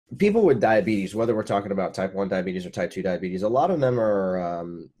people with diabetes, whether we're talking about type 1 diabetes or type 2 diabetes, a lot of them are,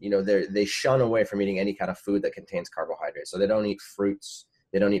 they shun away from eating any kind of food that contains carbohydrates. So they don't eat fruits,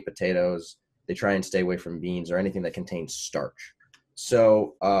 they don't eat potatoes, they try and stay away from beans or anything that contains starch.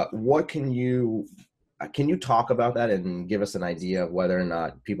 So, can you talk about that and give us an idea of whether or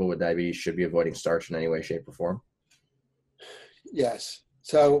not people with diabetes should be avoiding starch in any way, shape, or form? Yes.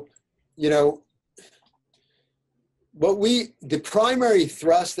 So, you know, the primary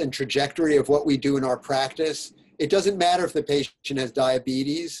thrust and trajectory of what we do in our practice, it doesn't matter if the patient has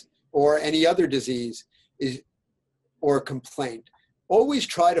diabetes or any other disease or complaint. Always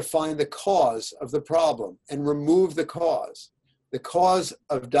try to find the cause of the problem and remove the cause. The cause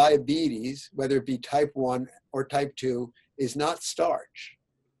of diabetes, whether it be type 1 or type 2, is not starch.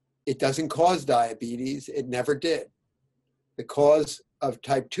 It doesn't cause diabetes. It never did. The cause of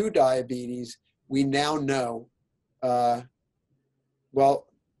type 2 diabetes, we now know, in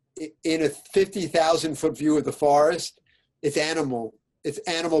a 50,000-foot view of the forest, it's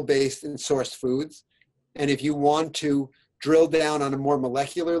animal-based and sourced foods. And if you want to drill down on a more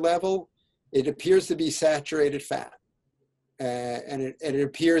molecular level, it appears to be saturated fat. And it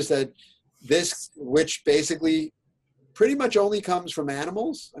appears that this, which basically pretty much only comes from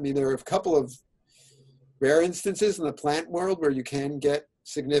animals. I mean, there are a couple of rare instances in the plant world where you can get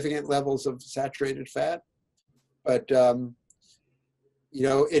significant levels of saturated fat. But,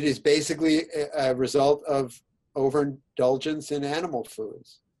 it is basically a result of overindulgence in animal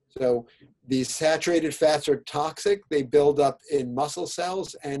foods. So these saturated fats are toxic. They build up in muscle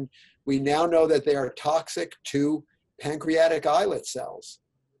cells, and we now know that they are toxic to pancreatic islet cells.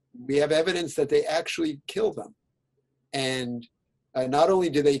 We have evidence that they actually kill them. And not only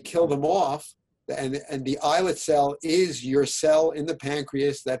do they kill them off, and the islet cell is your cell in the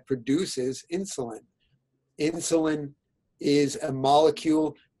pancreas that produces insulin. Insulin is a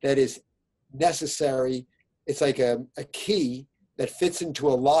molecule that is necessary. It's like a key that fits into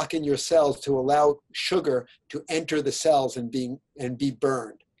a lock in your cells to allow sugar to enter the cells and be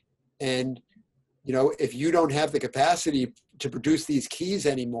burned. And if you don't have the capacity to produce these keys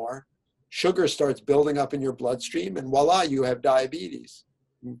anymore, sugar starts building up in your bloodstream, and voila, you have diabetes.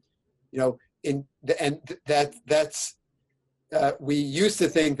 We used to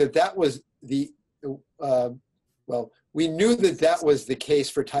think that was we knew that was the case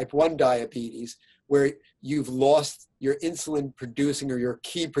for type 1 diabetes, where you've lost your insulin producing or your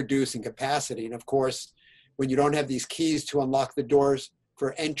key producing capacity. And of course, when you don't have these keys to unlock the doors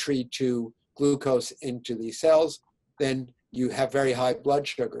for entry to glucose into these cells, then you have very high blood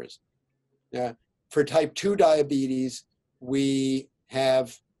sugars. For type 2 diabetes, we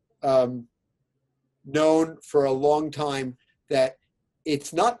have known for a long time that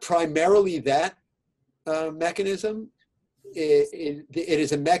it's not primarily that mechanism. It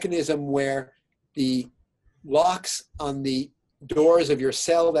is a mechanism where the locks on the doors of your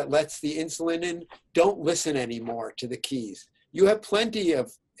cell that lets the insulin in don't listen anymore to the keys. You have plenty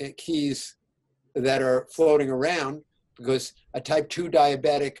of keys that are floating around because a type 2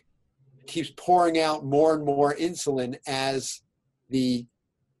 diabetic keeps pouring out more and more insulin as the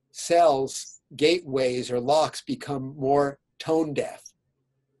cells, gateways or locks become more tone deaf.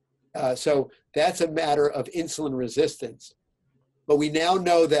 So that's a matter of insulin resistance. But we now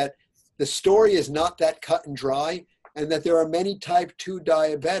know that the story is not that cut and dry, and that there are many type 2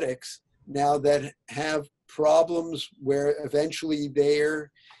 diabetics now that have problems where eventually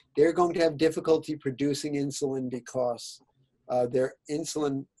they're going to have difficulty producing insulin because their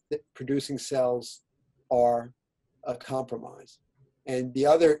insulin producing cells are compromised. And the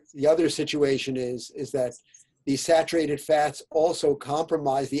other situation is that these saturated fats also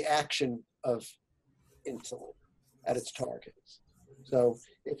compromise the action of insulin at its targets. So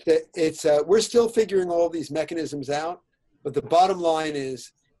we're still figuring all these mechanisms out, but the bottom line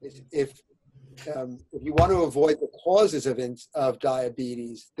is if you want to avoid the causes of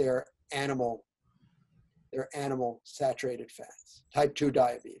diabetes, they're animal saturated fats, type 2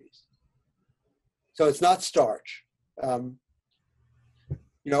 diabetes. So it's not starch. I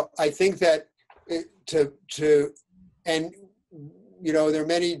think that there are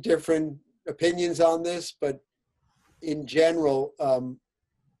many different opinions on this, but in general,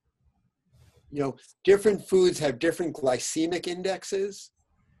 different foods have different glycemic indexes.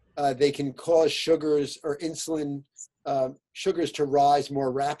 They can cause sugars or insulin sugars to rise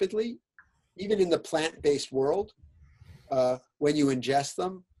more rapidly, even in the plant-based world, when you ingest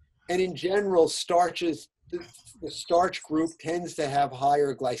them. And in general, starches, the starch group tends to have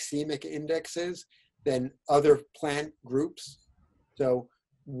higher glycemic indexes than other plant groups. So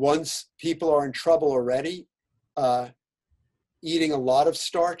once people are in trouble already, eating a lot of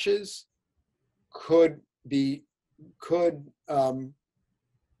starches could be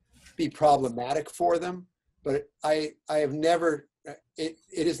problematic for them, but I have never, it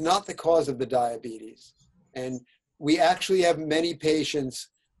is not the cause of the diabetes. And we actually have many patients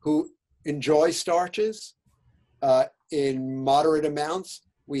who enjoy starches in moderate amounts.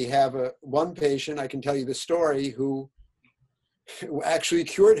 We have one patient, I can tell you the story, who actually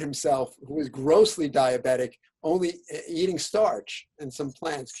cured himself, who was grossly diabetic, only eating starch and some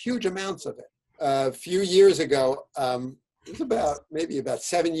plants, huge amounts of it. A few years ago, it was maybe about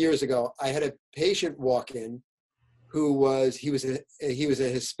 7 years ago, I had a patient walk in who was a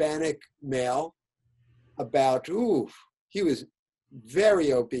Hispanic male, he was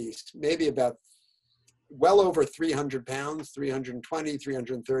very obese, maybe about well over 300 pounds, 320,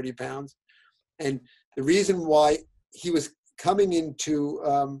 330 pounds. And the reason why he was coming into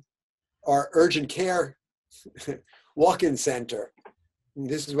our urgent care walk-in center,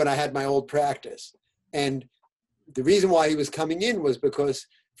 this is when I had my old practice. And the reason why he was coming in was because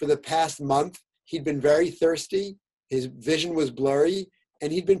for the past month, he'd been very thirsty, his vision was blurry,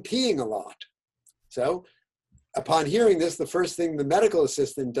 and he'd been peeing a lot. So upon hearing this, the first thing the medical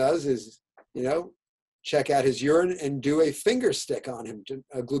assistant does is, check out his urine and do a finger stick on him,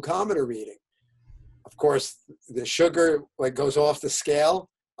 a glucometer reading. Of course, the sugar goes off the scale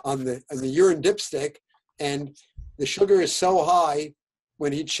on the urine dipstick, and the sugar is so high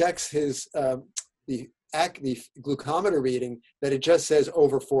when he checks his the glucometer reading that it just says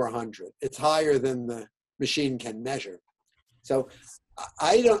over 400. It's higher than the machine can measure. So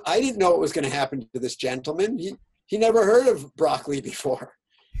I didn't know what was going to happen to this gentleman. He never heard of broccoli before.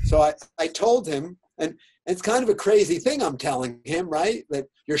 So I told him, and it's kind of a crazy thing I'm telling him, right? That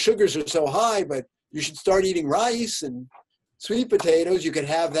your sugars are so high, but you should start eating rice and sweet potatoes. You could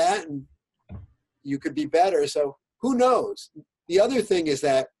have that and you could be better. So who knows? The other thing is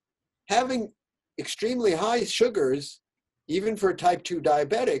that having extremely high sugars, even for a type 2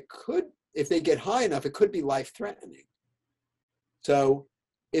 diabetic, could, if they get high enough, it could be life-threatening. So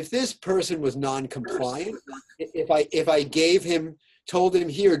if this person was non-compliant, if I told him,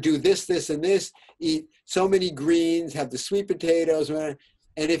 here, do this, this, and this, eat so many greens, have the sweet potatoes, and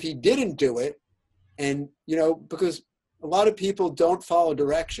if he didn't do it, and, because a lot of people don't follow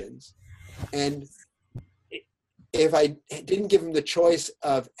directions, and if I didn't give him the choice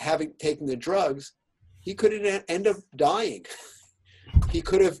of taken the drugs, he could end up dying. He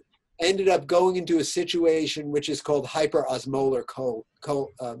could have ended up going into a situation which is called hyperosmolar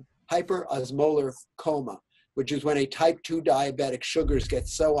coma, which is when a type 2 diabetic sugars get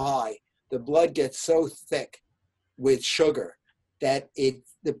so high, the blood gets so thick with sugar that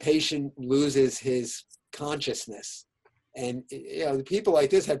the patient loses his consciousness. And the people like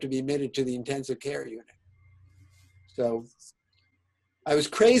this have to be admitted to the intensive care unit. So I was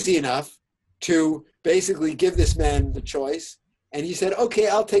crazy enough to basically give this man the choice. And he said, okay,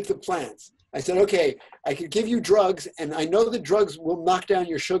 I'll take the plants. I said, okay, I could give you drugs, and I know the drugs will knock down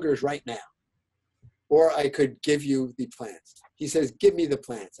your sugars right now. Or I could give you the plants. He says, give me the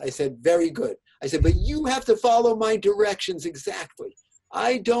plants. I said, very good. I said, but you have to follow my directions exactly.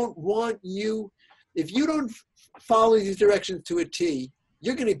 I don't want you, if you don't follow these directions to a T,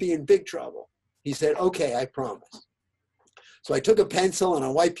 you're going to be in big trouble. He said, okay, I promise. So I took a pencil and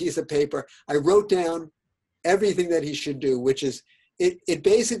a white piece of paper. I wrote down everything that he should do, which is, it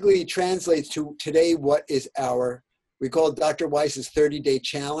basically translates to today what is we call it Dr. Weiss's 30-day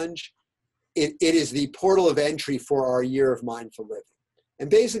challenge. It is the portal of entry for our year of mindful living. And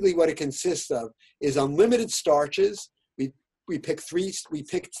basically what it consists of is unlimited starches. We picked three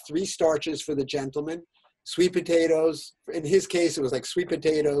starches for the gentleman. Sweet potatoes, in his case, it was like sweet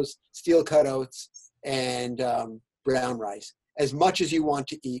potatoes, steel cut oats, and brown rice. As much as you want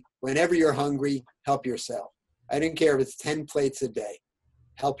to eat, whenever you're hungry, help yourself. I didn't care if it's 10 plates a day,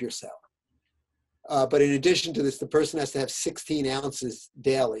 help yourself. But in addition to this, the person has to have 16 ounces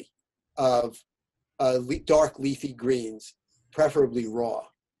daily of dark leafy greens, preferably raw.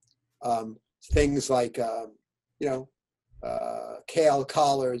 Things like, kale,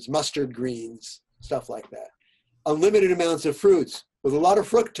 collards, mustard greens, stuff like that. Unlimited amounts of fruits with a lot of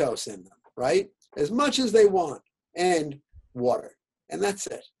fructose in them, right? As much as they want, and water, and that's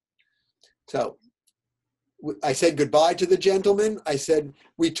it. So I said goodbye to the gentleman. I said,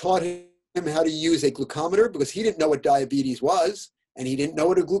 we taught him how to use a glucometer because he didn't know what diabetes was, and he didn't know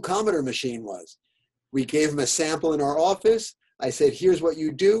what a glucometer machine was. We gave him a sample in our office. I said, here's what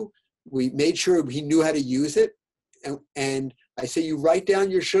you do. We made sure he knew how to use it. And I say, you write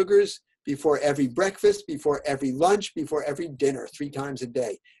down your sugars before every breakfast, before every lunch, before every dinner, 3 times a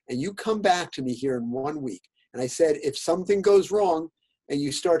day. And you come back to me here in 1 week. And I said, if something goes wrong and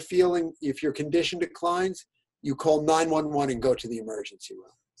you start feeling, if your condition declines, you call 911 and go to the emergency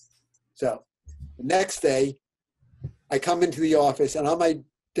room. So the next day, I come into the office, and on my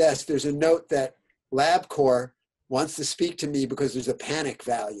desk, there's a note that LabCorp wants to speak to me because there's a panic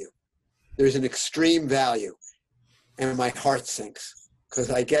value. There's an extreme value. And my heart sinks because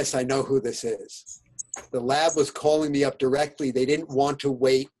I guess I know who this is. The lab was calling me up directly. They didn't want to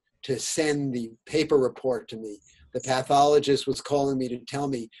wait to send the paper report to me. The pathologist was calling me to tell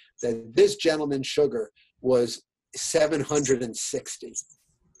me that this gentleman's sugar was 760,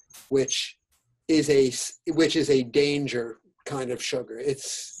 which is a danger kind of sugar.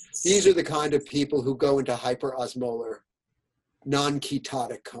 These are the kind of people who go into hyperosmolar,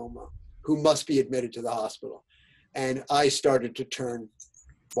 non-ketotic coma, who must be admitted to the hospital. And I started to turn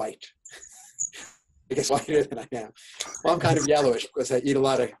white. I guess whiter than I am. Well, I'm kind of yellowish because I eat a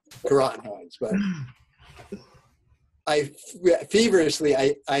lot of carotenoids, but I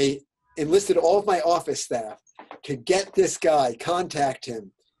enlisted all of my office staff to get this guy, contact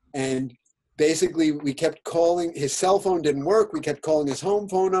him. And basically we kept calling, his cell phone didn't work. We kept calling his home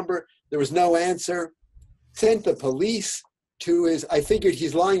phone number. There was no answer. Sent the police to I figured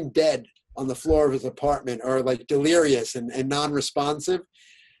he's lying dead on the floor of his apartment or like delirious and non-responsive.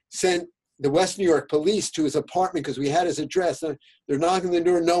 Sent the West New York police to his apartment because we had his address. They're knocking on the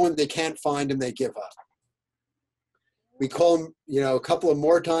door, no one, they can't find him, they give up. We call him, a couple of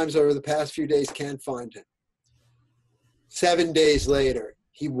more times over the past few days, can't find him. 7 days later,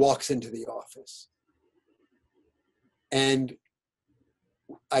 he walks into the office. And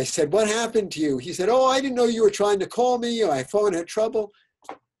I said, what happened to you? He said, oh, I didn't know you were trying to call me. My phone had trouble.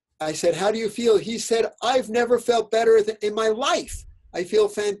 I said, how do you feel? He said, I've never felt better in my life. I feel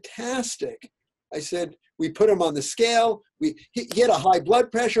fantastic. I said, we put him on the scale. He had a high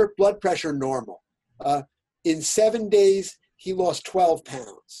blood pressure normal. In 7 days, he lost 12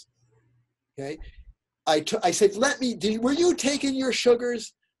 pounds. Okay. I said, were you taking your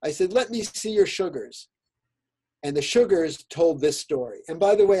sugars? I said, let me see your sugars. And the sugars told this story. And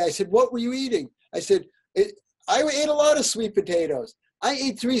by the way, I said, what were you eating? I said, I ate a lot of sweet potatoes. I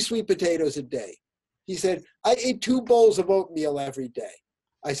ate 3 sweet potatoes a day. He said, I ate 2 bowls of oatmeal every day.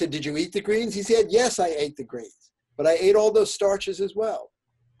 I said, did you eat the greens? He said, yes, I ate the greens, but I ate all those starches as well.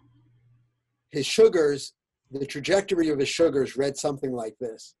 His sugars, the trajectory of his sugars read something like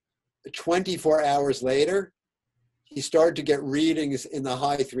this. 24 hours later, he started to get readings in the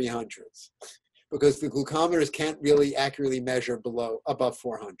high 300s because the glucometers can't really accurately measure above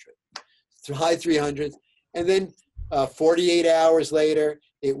 400. So high 300s. And then 48 hours later,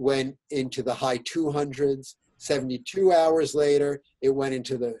 it went into the high 200s. 72 hours later, it went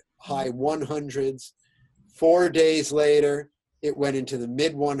into the high 100s. 4 days later, it went into the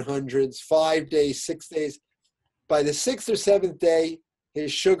mid 100s. 5 days, 6 days. By the 6th or 7th day,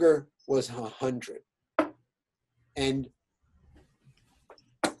 his sugar was 100. And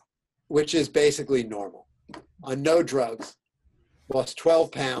which is basically normal. On no drugs, lost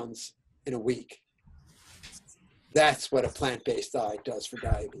 12 pounds in a week. That's what a plant-based diet does for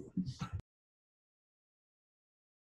diabetes.